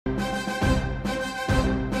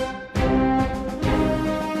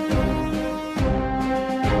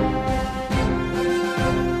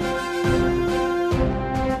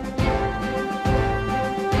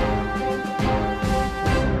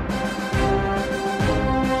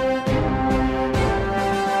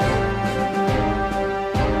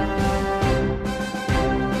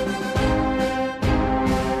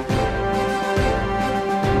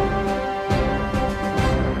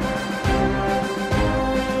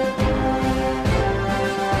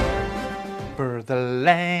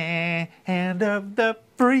of the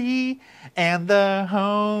free and the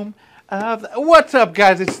home of the... What's up,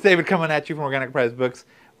 guys? It's David coming at you from Organic Prize Books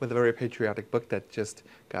with a very patriotic book that just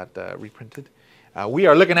got reprinted. We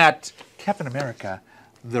are looking at Captain America,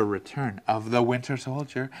 The Return of the Winter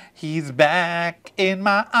Soldier. He's back in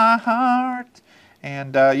my heart.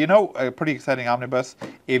 And, you know, a pretty exciting omnibus.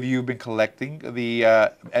 If you've been collecting the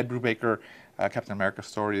Ed Brubaker Captain America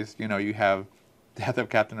stories, you know, you have Death of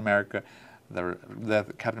Captain America, the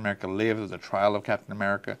Captain America Lives, the Trial of Captain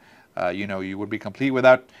America. You know, you would be complete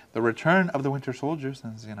without the Return of the Winter Soldier,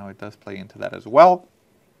 since, you know, it does play into that as well.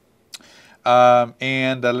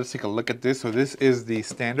 Let's take a look at this. So this is the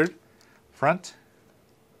standard front,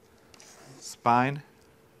 spine,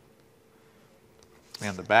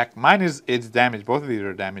 and the back. Mine it's damaged. Both of these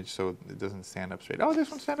are damaged, so it doesn't stand up straight. Oh, this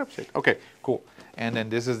one stands up straight. Okay, cool. And then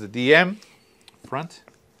this is the DM, front,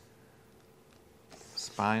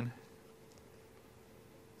 spine,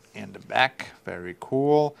 and the back. Very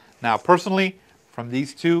cool. Now, personally, from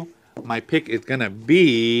these two, my pick is gonna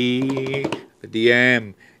be the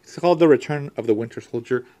DM. It's called The Return of the Winter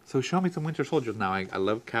Soldier. So show me some Winter Soldiers. Now, I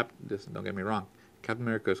love Cap. Don't get me wrong. Captain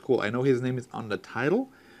America is cool. I know his name is on the title,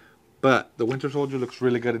 but the Winter Soldier looks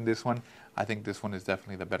really good in this one. I think this one is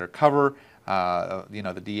definitely the better cover. You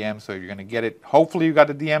know, the DM. So if you're gonna get it, hopefully you got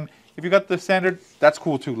the DM. If you got the standard, that's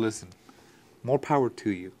cool too. Listen, more power to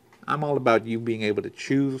you. I'm all about you being able to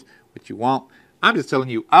choose what you want. I'm just telling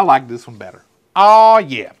you, I like this one better. Oh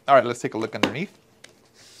yeah. All right, let's take a look underneath.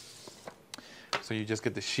 So you just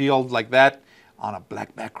get the shield like that on a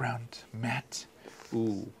black background, matte.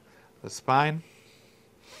 Ooh, the spine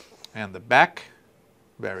and the back,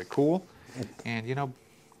 very cool. And you know,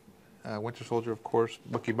 Winter Soldier, of course,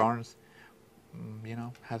 Bucky Barnes, you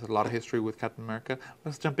know, has a lot of history with Captain America.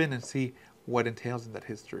 Let's jump in and see what entails in that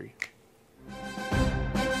history.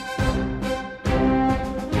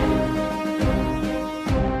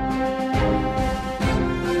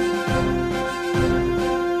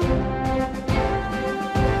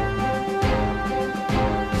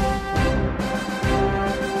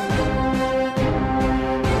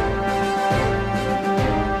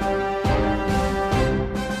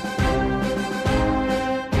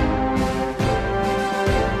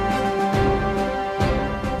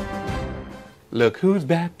 Look who's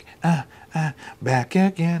back, back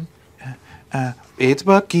again. It's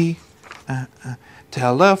Bucky.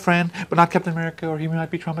 Tell a friend, but not Captain America, or he might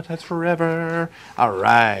be traumatized forever. All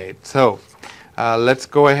right, so let's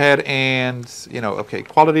go ahead and, you know, okay,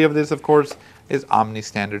 quality of this, of course, is Omni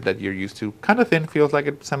standard that you're used to. Kind of thin, feels like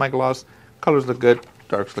it, semi-gloss. Colors look good,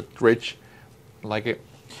 darks look rich, like it.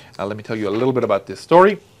 Let me tell you a little bit about this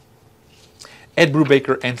story. Ed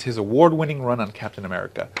Brubaker ends his award-winning run on Captain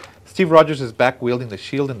America. Steve Rogers is back wielding the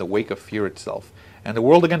shield in the wake of fear itself, and the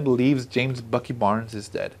world again believes James Bucky Barnes is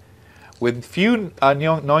dead. With few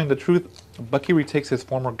knowing the truth, Bucky retakes his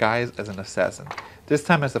former guise as an assassin, this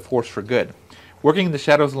time as a force for good. Working in the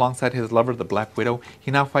shadows alongside his lover, the Black Widow, he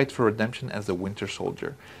now fights for redemption as the Winter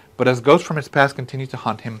Soldier. But as ghosts from his past continue to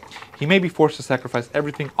haunt him, he may be forced to sacrifice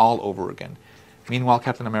everything all over again. Meanwhile,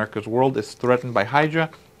 Captain America's world is threatened by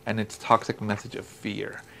Hydra and its toxic message of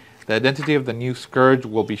fear. The identity of the new scourge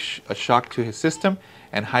will be a shock to his system,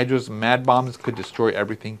 and Hydra's mad bombs could destroy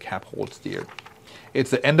everything Cap holds dear.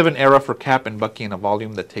 It's the end of an era for Cap and Bucky in a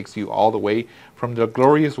volume that takes you all the way from the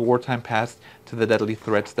glorious wartime past to the deadly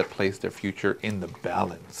threats that place their future in the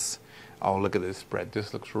balance. Oh, look at this spread.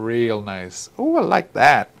 This looks real nice. Oh, I like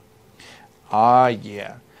that. Ah,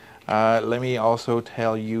 yeah. Let me also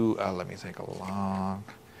tell you, let me take a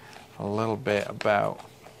little bit about,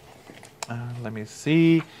 let me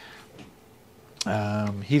see.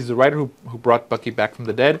 He's the writer who brought Bucky back from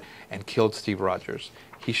the dead and killed Steve Rogers.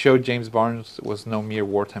 He showed James Barnes was no mere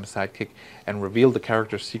wartime sidekick and revealed the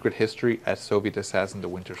character's secret history as Soviet assassin, the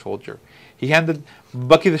Winter Soldier. He handed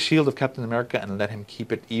Bucky the shield of Captain America and let him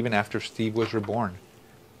keep it even after Steve was reborn.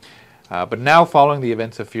 But now, following the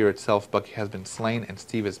events of Fear itself, Bucky has been slain and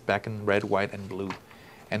Steve is back in red, white, and blue.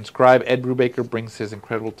 And scribe Ed Brubaker brings his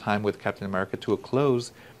incredible time with Captain America to a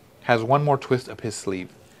close, has one more twist up his sleeve.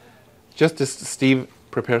 Just as Steve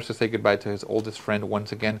prepares to say goodbye to his oldest friend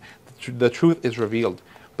once again, the truth is revealed.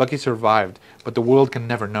 Bucky survived, but the world can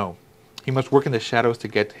never know. He must work in the shadows to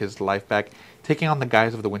get his life back, taking on the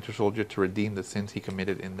guise of the Winter Soldier to redeem the sins he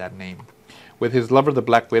committed in that name. With his lover, the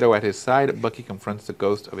Black Widow, at his side, Bucky confronts the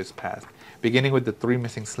ghost of his past, beginning with the 3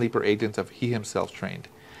 missing sleeper agents of he himself trained.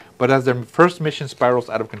 But as their first mission spirals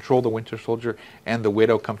out of control, the Winter Soldier and the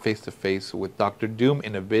Widow come face to face with Dr. Doom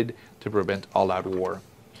in a bid to prevent all-out war.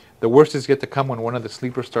 The worst is yet to come when one of the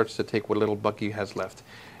sleepers starts to take what little Bucky has left,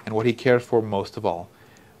 and what he cares for most of all.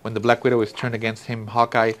 When the Black Widow is turned against him,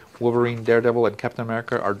 Hawkeye, Wolverine, Daredevil, and Captain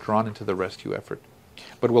America are drawn into the rescue effort.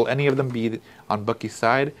 But will any of them be on Bucky's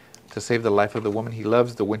side? To save the life of the woman he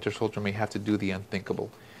loves, the Winter Soldier may have to do the unthinkable.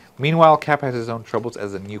 Meanwhile, Cap has his own troubles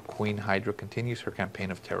as the new Queen Hydra continues her campaign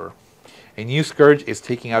of terror. A new Scourge is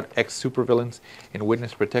taking out ex-supervillains in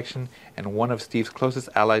witness protection, and one of Steve's closest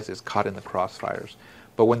allies is caught in the crossfires.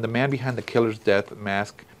 But when the man behind the killer's death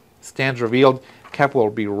mask stands revealed, Cap will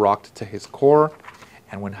be rocked to his core,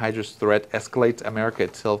 and when Hydra's threat escalates, America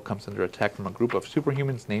itself comes under attack from a group of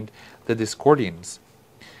superhumans named the Discordians.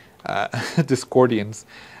 Discordians.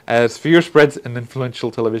 As fear spreads, an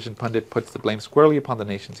influential television pundit puts the blame squarely upon the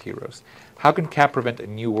nation's heroes. How can Cap prevent a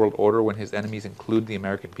new world order when his enemies include the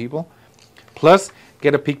American people? Plus,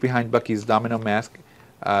 get a peek behind Bucky's domino mask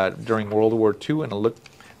during World War II and a look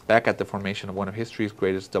back at the formation of one of history's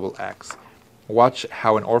greatest double acts. Watch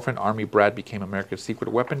how an orphan army brat became America's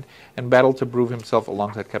secret weapon and battled to prove himself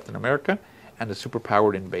alongside Captain America and the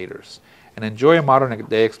superpowered invaders. And enjoy a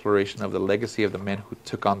modern-day exploration of the legacy of the men who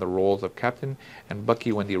took on the roles of Captain and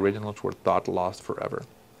Bucky when the originals were thought lost forever.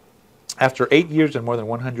 After 8 years and more than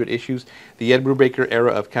 100 issues, the Ed Brubaker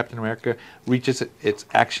era of Captain America reaches its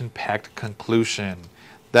action-packed conclusion.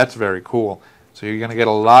 That's very cool. So you're going to get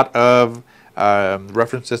a lot of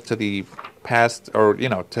references to the past, or, you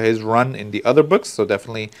know, to his run in the other books, so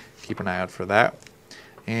definitely keep an eye out for that.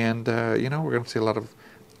 And, you know, we're going to see a lot of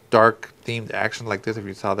dark themed action like this. If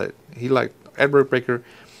you saw that, Ed Brubaker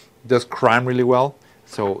does crime really well,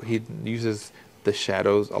 so he uses the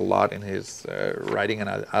shadows a lot in his writing, and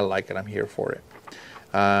I like it. I'm here for it.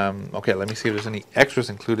 Okay, let me see if there's any extras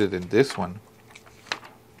included in this one.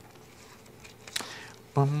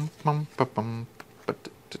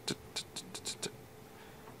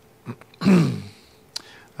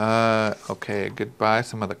 Okay, goodbye.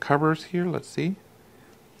 Some of the covers here. Let's see.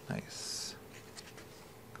 Nice.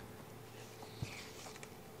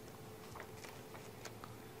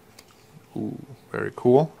 Ooh, very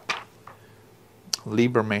cool.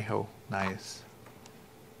 BERMEJO, nice.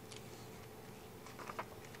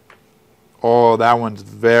 Oh, that one's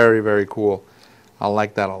very, very cool. I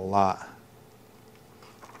like that a lot.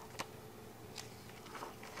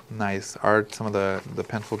 Nice art, some of the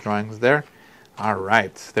pencil drawings there. All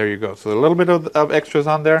right, there you go. So a little bit of extras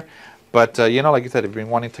on there. But, you know, like you said, if you've been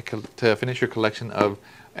wanting to finish your collection of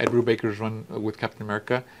Ed Brubaker's run with Captain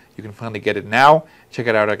America, you can finally get it now. Check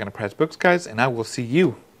it out at Organicpricedbooks, guys, and I will see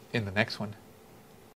you in the next one.